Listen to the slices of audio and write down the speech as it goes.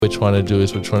We're trying to do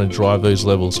is we're trying to drive those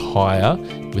levels higher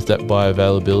with that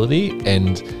bioavailability,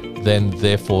 and then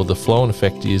therefore the flow-on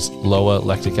effect is lower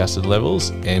lactic acid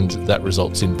levels, and that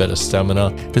results in better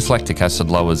stamina. This lactic acid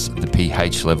lowers the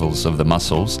pH levels of the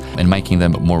muscles and making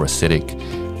them more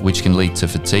acidic, which can lead to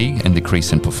fatigue and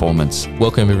decrease in performance.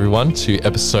 Welcome everyone to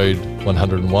episode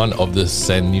 101 of the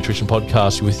Zen Nutrition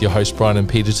Podcast with your host Brian and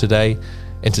Peter today.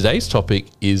 And today's topic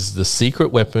is the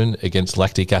secret weapon against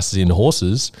lactic acid in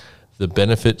horses, the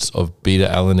benefits of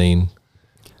beta-alanine.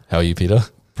 How are you, Peter?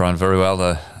 Brian, very well.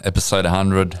 The episode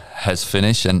 100 has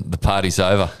finished and the party's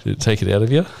over. Did it take it out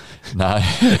of you? No,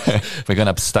 we're going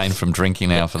to abstain from drinking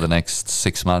now for the next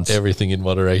 6 months. Everything in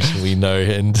moderation, we know.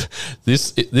 And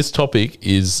this topic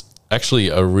is actually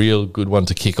a real good one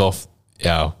to kick off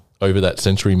our over that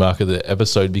century mark of the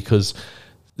episode, because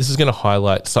this is going to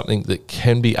highlight something that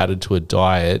can be added to a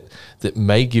diet that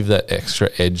may give that extra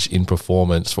edge in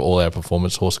performance for all our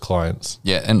performance horse clients.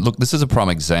 Yeah, and look, this is a prime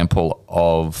example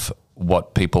of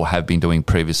what people have been doing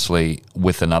previously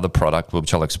with another product,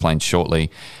 which I'll explain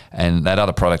shortly. And that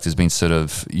other product has been sort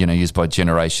of, used by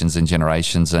generations and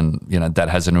generations, and, that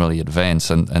hasn't really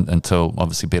advanced until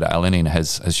obviously beta-alanine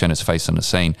has shown its face on the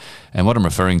scene. And what I'm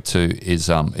referring to is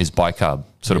bicarb,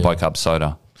 bicarb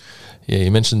soda. Yeah,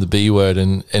 you mentioned the B word,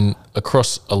 and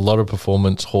across a lot of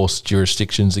performance horse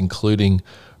jurisdictions, including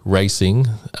racing,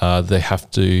 they have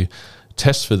to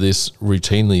test for this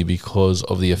routinely because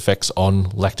of the effects on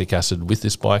lactic acid with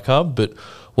this bicarb. But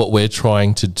what we're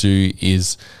trying to do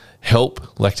is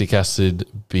help lactic acid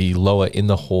be lower in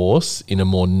the horse in a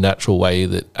more natural way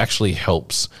that actually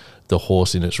helps the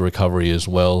horse in its recovery as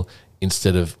well,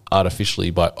 instead of artificially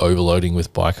by overloading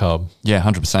with bicarb. Yeah,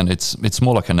 100%. It's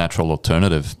more like a natural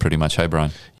alternative pretty much, hey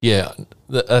Brian? Yeah,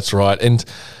 that's right. And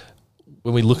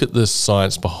when we look at the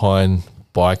science behind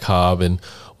bicarb and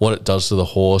what it does to the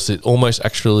horse, it almost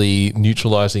actually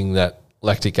neutralizing that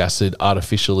lactic acid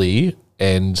artificially,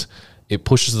 and it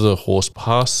pushes the horse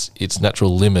past its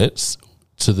natural limits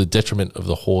to the detriment of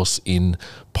the horse in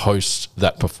post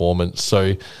that performance.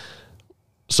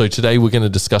 So today we're going to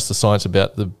discuss the science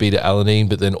about the beta-alanine,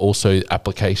 but then also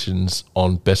applications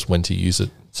on best when to use it.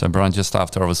 So Brian, just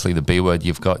after obviously the B word,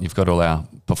 you've got all our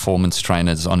performance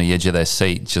trainers on the edge of their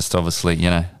seat, just obviously,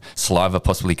 saliva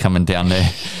possibly coming down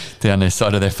their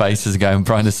side of their faces going,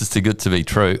 Brian, this is too good to be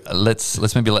true.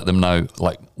 Let's maybe let them know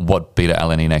what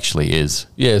beta-alanine actually is.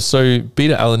 Yeah, so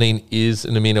beta-alanine is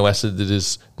an amino acid that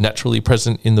is naturally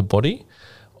present in the body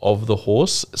of the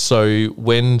horse. So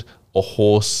when a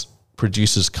horse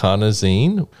produces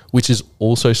carnosine, which is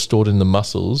also stored in the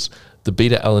muscles, the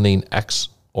beta-alanine acts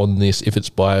on this if it's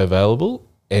bioavailable,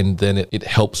 and then it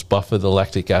helps buffer the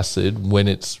lactic acid when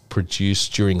it's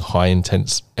produced during high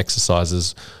intense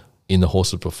exercises in the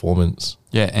horse's performance.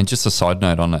 Yeah, and just a side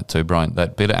note on that too, Brian,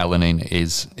 that beta-alanine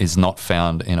is not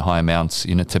found in high amounts,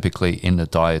 typically in the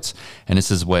diets. And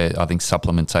this is where I think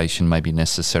supplementation may be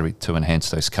necessary to enhance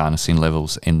those carnosine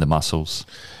levels in the muscles.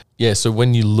 Yeah, so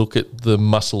when you look at the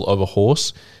muscle of a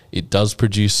horse, it does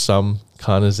produce some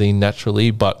carnosine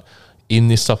naturally, but in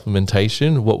this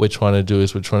supplementation, what we're trying to do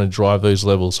is we're trying to drive those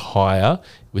levels higher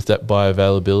with that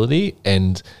bioavailability,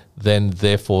 and then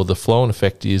therefore the flow-on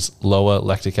effect is lower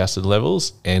lactic acid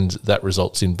levels, and that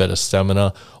results in better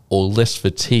stamina or less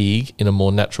fatigue in a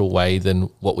more natural way than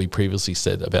what we previously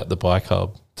said about the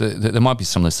bicarb. There might be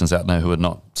some listeners out there who are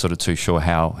not sort of too sure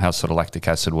how sort of lactic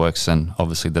acid works, and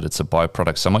obviously that it's a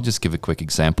byproduct. So I might just give a quick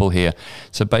example here.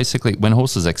 So basically, when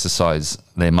horses exercise,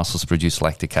 their muscles produce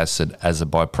lactic acid as a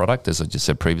byproduct, as I just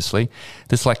said previously.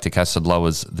 This lactic acid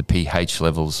lowers the pH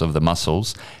levels of the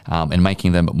muscles and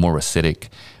making them more acidic,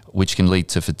 which can lead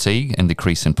to fatigue and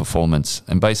decrease in performance.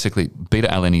 And basically,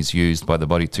 beta-alanine is used by the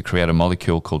body to create a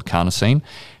molecule called carnosine,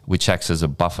 which acts as a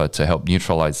buffer to help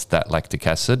neutralize that lactic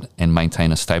acid and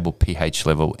maintain a stable pH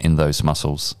level in those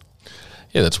muscles.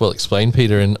 Yeah, that's well explained,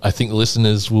 Peter. And I think the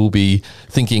listeners will be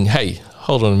thinking, hey,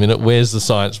 hold on a minute, where's the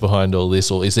science behind all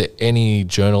this? Or is there any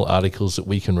journal articles that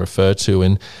we can refer to?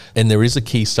 And there is a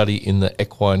key study in the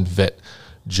Equine Vet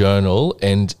journal,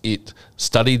 and it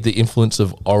studied the influence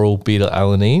of oral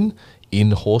beta-alanine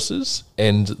in horses,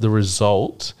 and the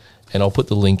result, and I'll put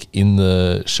the link in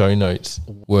the show notes,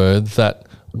 were that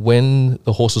when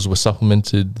the horses were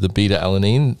supplemented the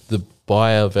beta-alanine, the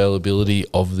bioavailability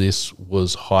of this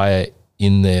was higher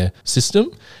in their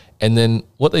system. And then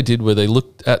what they did were they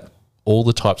looked at all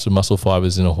the types of muscle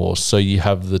fibers in a horse. So you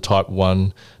have the type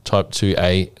 1, type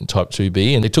 2A, and type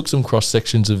 2B. And they took some cross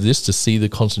sections of this to see the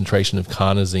concentration of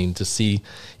carnosine, to see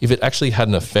if it actually had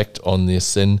an effect on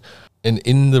this. And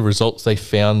in the results, they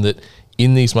found that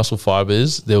in these muscle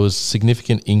fibers, there was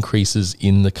significant increases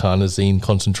in the carnosine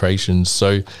concentrations.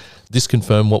 So this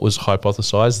confirmed what was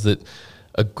hypothesized, that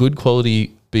a good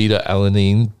quality beta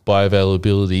alanine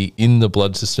bioavailability in the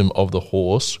blood system of the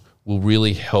horse will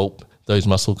really help those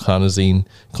muscle carnosine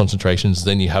concentrations.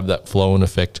 Then you have that flow-on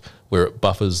effect where it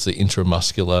buffers the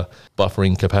intramuscular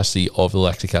buffering capacity of the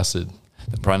lactic acid.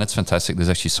 Brian, that's fantastic. There's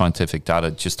actually scientific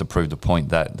data just to prove the point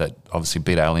that obviously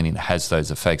beta-alanine has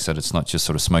those effects, that it's not just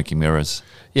sort of smoky mirrors.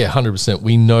 Yeah, 100%.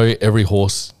 We know every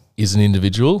horse is an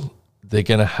individual. They're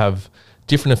going to have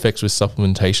different effects with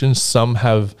supplementation.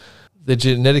 They're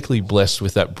genetically blessed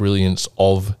with that brilliance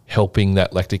of helping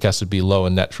that lactic acid be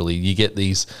lower naturally. You get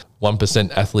these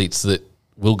 1% athletes that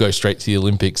will go straight to the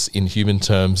Olympics in human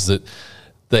terms, that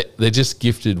they're just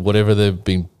gifted. Whatever they've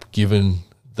been given,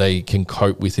 they can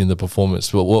cope within the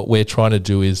performance. But what we're trying to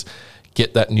do is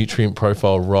get that nutrient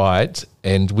profile right,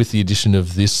 and with the addition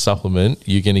of this supplement,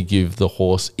 you're going to give the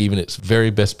horse even its very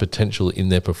best potential in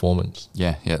their performance.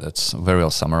 Yeah, that's very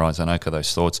well summarised. I echo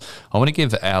those thoughts. I want to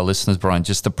give our listeners, Brian,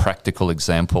 just a practical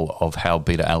example of how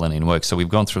beta-alanine works. So we've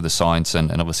gone through the science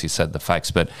and obviously said the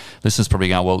facts, but listeners probably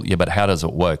go, well, yeah, but how does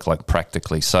it work, like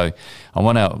practically? So I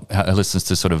want our listeners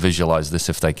to sort of visualise this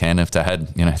if they can. If they had,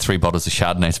 3 bottles of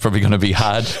Chardonnay, it's probably going to be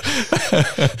hard.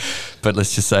 But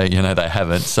let's just say, they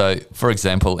haven't. So, for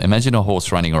example, imagine a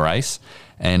horse running a race,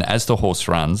 and as the horse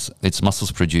runs, its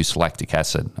muscles produce lactic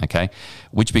acid, okay,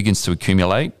 which begins to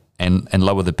accumulate and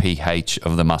lower the pH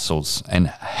of the muscles. And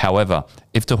however,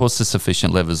 if the horse has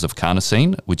sufficient levels of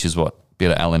carnosine, which is what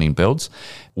beta-alanine builds,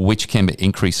 which can be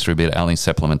increased through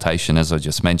beta-alanine supplementation, as I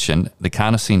just mentioned, the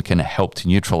carnosine can help to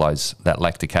neutralize that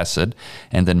lactic acid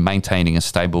and then maintaining a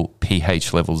stable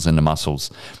pH levels in the muscles.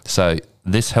 So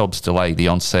this helps delay the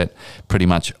onset pretty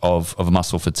much of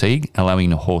muscle fatigue, allowing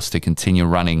the horse to continue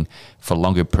running for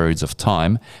longer periods of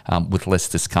time with less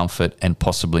discomfort and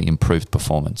possibly improved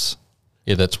performance.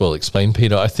 Yeah, that's well explained,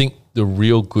 Peter. I think the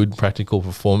real good practical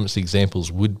performance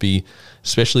examples would be,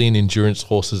 especially in endurance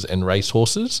horses and race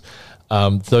horses,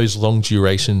 those long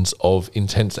durations of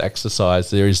intense exercise,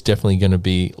 there is definitely going to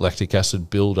be lactic acid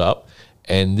buildup,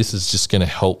 and this is just going to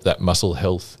help that muscle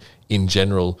health in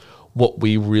general. What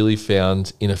we really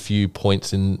found in a few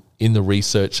points in the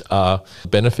research are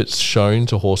benefits shown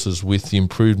to horses with the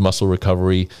improved muscle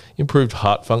recovery, improved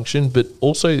heart function, but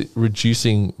also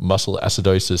reducing muscle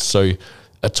acidosis, so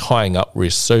a tying up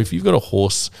risk. So if you've got a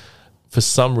horse, for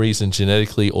some reason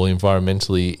genetically or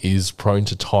environmentally is prone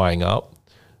to tying up,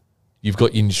 you've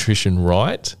got your nutrition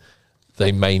right,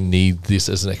 they may need this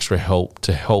as an extra help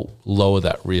to help lower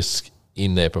that risk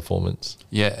in their performance.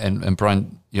 Yeah, and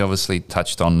Brian, you obviously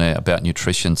touched on there about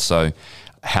nutrition. So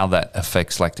how that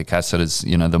affects lactic acid is,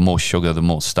 the more sugar, the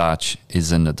more starch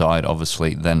is in the diet,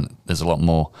 obviously, then there's a lot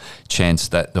more chance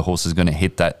that the horse is going to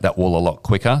hit that wall a lot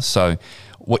quicker. So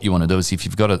what you want to do is, if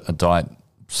you've got a diet,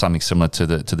 something similar to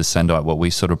the SEN diet, what we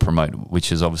sort of promote,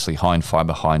 which is obviously high in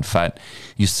fiber, high in fat,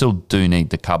 you still do need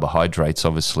the carbohydrates,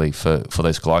 obviously, for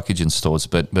those glycogen stores,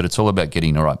 but it's all about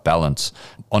getting the right balance.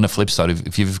 On the flip side,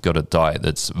 if you've got a diet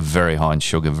that's very high in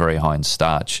sugar, very high in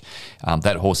starch,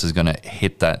 that horse is going to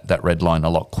hit that red line a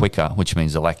lot quicker, which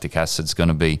means the lactic acid is going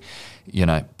to be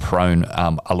prone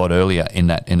a lot earlier in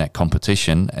that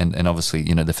competition, and obviously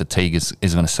the fatigue is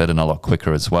going to set in a lot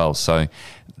quicker as well. So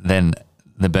then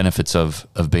the benefits of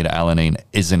beta-alanine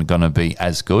isn't going to be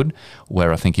as good,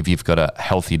 where I think if you've got a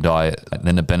healthy diet,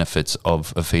 then the benefits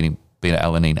of feeding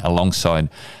beta-alanine alongside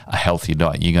a healthy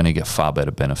diet, you're going to get far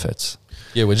better benefits.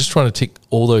 Yeah, we're just trying to tick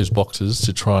all those boxes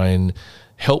to try and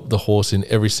help the horse in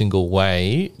every single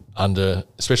way,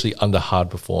 especially under hard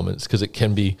performance, because it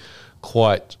can be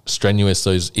quite strenuous,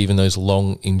 those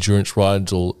long endurance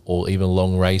rides or even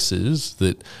long races,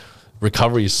 that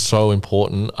recovery is so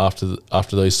important after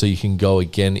those, so you can go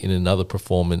again in another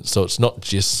performance. So it's not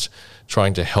just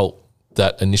trying to help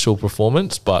that initial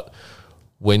performance, but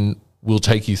when we'll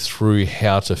take you through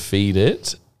how to feed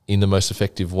it in the most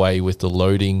effective way with the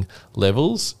loading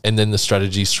levels and then the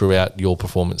strategies throughout your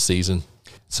performance season.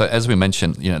 So as we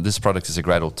mentioned, this product is a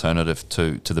great alternative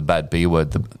to the bad B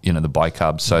word, the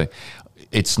bicarb. So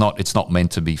it's not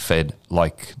meant to be fed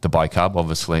like the bicarb,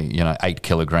 obviously, 8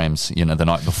 kilograms, the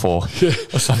night before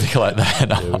or something like that.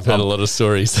 Yeah, we've had a lot of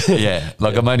stories.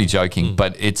 I'm only joking,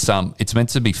 but it's meant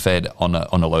to be fed on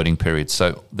a loading period.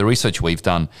 So the research we've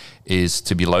done is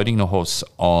to be loading the horse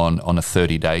on a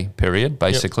 30-day period,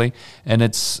 basically. Yep. And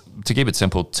it's, to keep it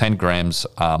simple, 10 grams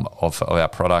of our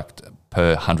product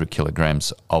per 100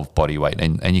 kilograms of body weight,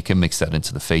 and you can mix that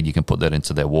into the feed. You can put that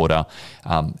into their water.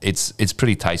 It's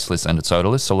pretty tasteless and it's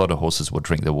odorless. So a lot of horses will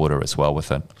drink the water as well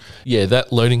with it. Yeah,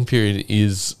 that loading period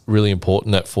is really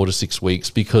important, that 4 to 6 weeks,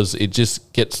 because it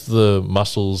just gets the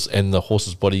muscles and the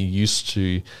horse's body used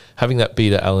to having that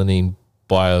beta-alanine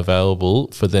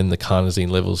bioavailable for then the carnosine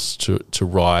levels to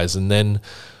rise. And then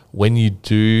when you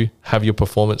do have your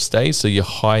performance days, so your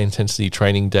high intensity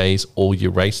training days or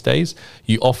your race days,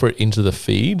 you offer it into the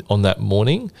feed on that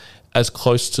morning as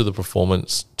close to the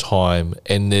performance time.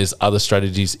 And there's other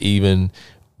strategies even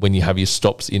when you have your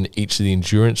stops in each of the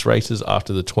endurance races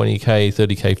after the 20K,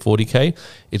 30K, 40K.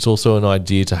 It's also an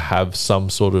idea to have some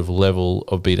sort of level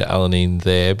of beta-alanine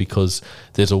there, because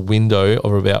there's a window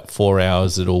of about 4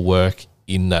 hours that'll work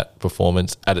in that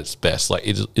performance at its best. Like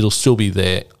it'll still be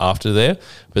there after there,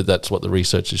 but that's what the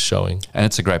research is showing. And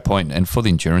it's a great point. And for the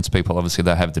endurance people, obviously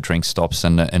they have the drink stops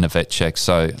and a vet check.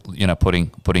 So,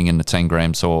 putting in the 10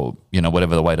 grams or,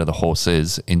 whatever the weight of the horse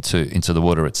is into the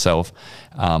water itself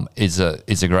is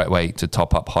a great way to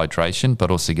top up hydration,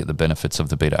 but also get the benefits of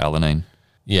the beta-alanine.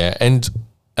 Yeah. And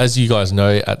as you guys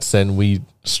know, at Sen, we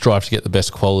strive to get the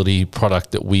best quality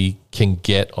product that we can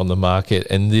get on the market.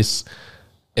 And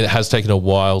it has taken a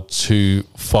while to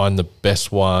find the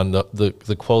best one,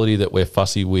 the quality that we're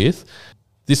fussy with.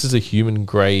 This is a human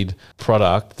grade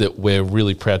product that we're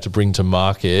really proud to bring to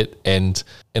market, and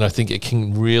I think it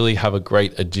can really have a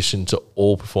great addition to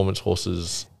all performance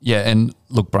horses. Yeah, and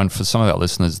look, Brian, for some of our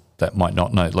listeners that might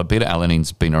not know, like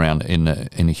beta-alanine's been around in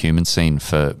the human scene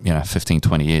for 15,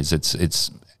 20 years.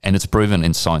 And it's proven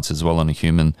in science as well on the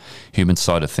human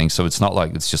side of things. So it's not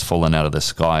like it's just fallen out of the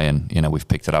sky and, we've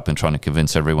picked it up and trying to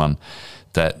convince everyone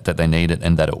that they need it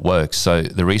and that it works. So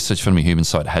the research from the human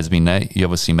side has been there. You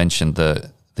obviously mentioned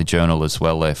the journal as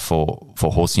well there for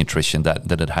horse nutrition,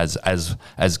 that it has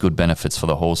as good benefits for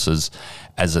the horses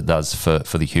as it does for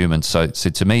the humans. So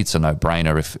to me, it's a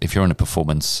no-brainer. If you're in a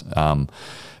performance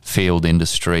field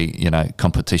industry,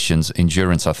 competitions,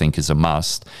 endurance, I think is a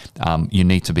must. You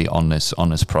need to be on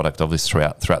this product, obviously,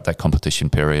 throughout that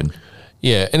competition period.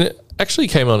 Yeah, and it actually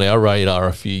came on our radar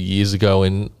a few years ago,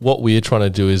 and what we're trying to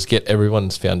do is get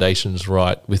everyone's foundations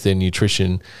right with their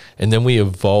nutrition, and then we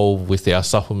evolve with our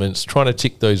supplements, trying to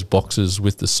tick those boxes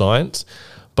with the science.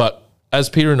 But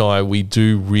as Peter and I, we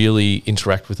do really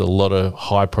interact with a lot of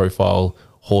high-profile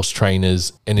horse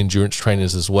trainers and endurance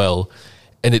trainers as well.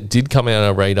 And it did come out on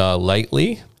our radar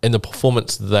lately, and the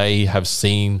performance they have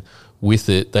seen with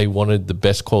it, they wanted the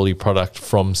best quality product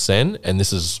from Sen, and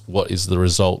this is what is the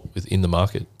result within the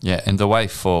market. Yeah, and the way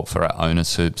for our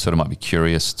owners who sort of might be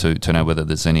curious to know whether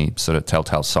there's any sort of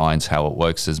telltale signs how it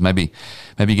works is maybe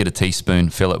get a teaspoon,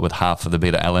 fill it with half of the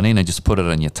beta-alanine and just put it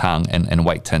on your tongue and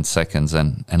wait 10 seconds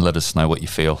and let us know what you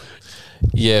feel.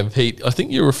 Yeah, Pete, I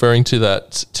think you're referring to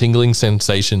that tingling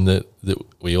sensation that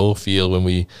we all feel when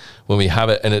we have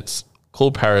it, and it's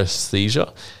called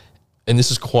paresthesia. And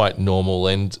this is quite normal.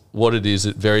 And what it is,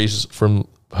 it varies from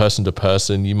person to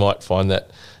person. You might find that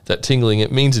tingling,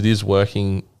 it means it is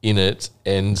working in it.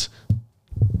 And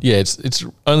yeah, it's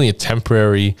only a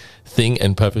temporary thing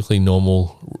and perfectly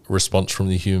normal response from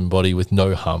the human body with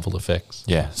no harmful effects.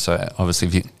 Yeah. So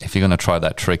obviously, if you're going to try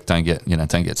that trick, don't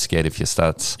get scared if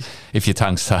your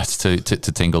tongue starts to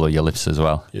tingle, or your lips as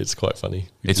well. Yeah, it's quite funny.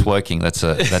 It's working. That's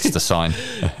the sign.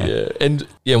 And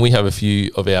we have a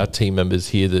few of our team members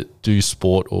here that do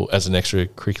sport or as an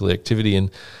extracurricular activity, and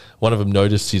one of them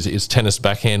noticed his tennis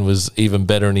backhand was even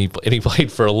better, and he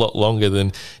played for a lot longer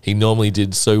than he normally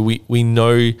did. So we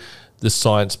know the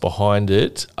science behind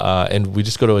it, and we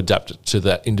just got to adapt it to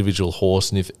that individual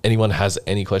horse. And if anyone has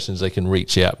any questions, they can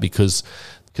reach out, because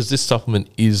this supplement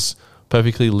is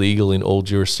perfectly legal in all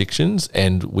jurisdictions,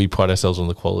 and we pride ourselves on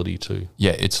the quality too.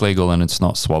 Yeah, it's legal and it's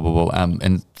not swabbable.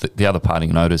 And the other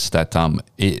parting notice that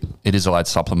it is a light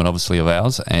supplement, obviously, of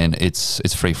ours, and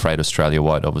it's free freight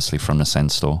Australia-wide, obviously, from the Sen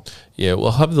store. Yeah,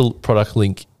 we'll have the product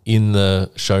link in the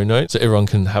show notes so everyone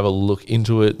can have a look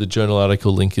into it. The journal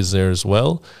article link is there as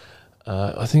well.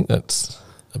 I think that's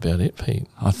about it, Pete.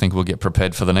 I think we'll get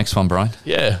prepared for the next one, Brian.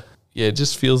 Yeah, it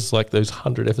just feels like those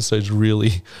 100 episodes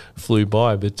really flew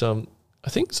by, but I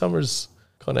think summer's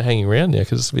kind of hanging around now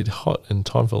because it's a bit hot and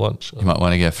time for lunch. You might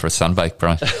want to go for a sunbake,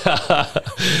 Brian.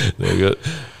 We've got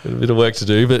a bit of work to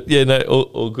do, but yeah, no,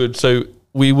 all good. So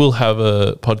we will have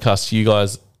a podcast to you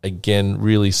guys again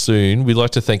really soon. We'd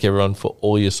like to thank everyone for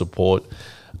all your support,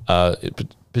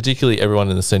 particularly everyone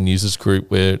in the Sen users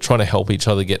group. We're trying to help each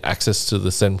other get access to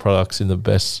the Sen products in the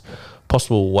best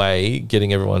possible way,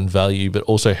 getting everyone value, but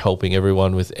also helping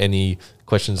everyone with any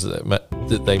questions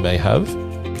that they may have.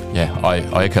 Yeah,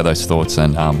 I echo those thoughts,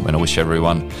 and I wish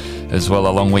everyone as well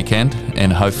a long weekend,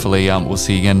 and hopefully we'll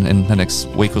see you again in the next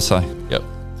week or so. Yep.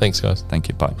 Thanks, guys. Thank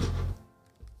you. Bye.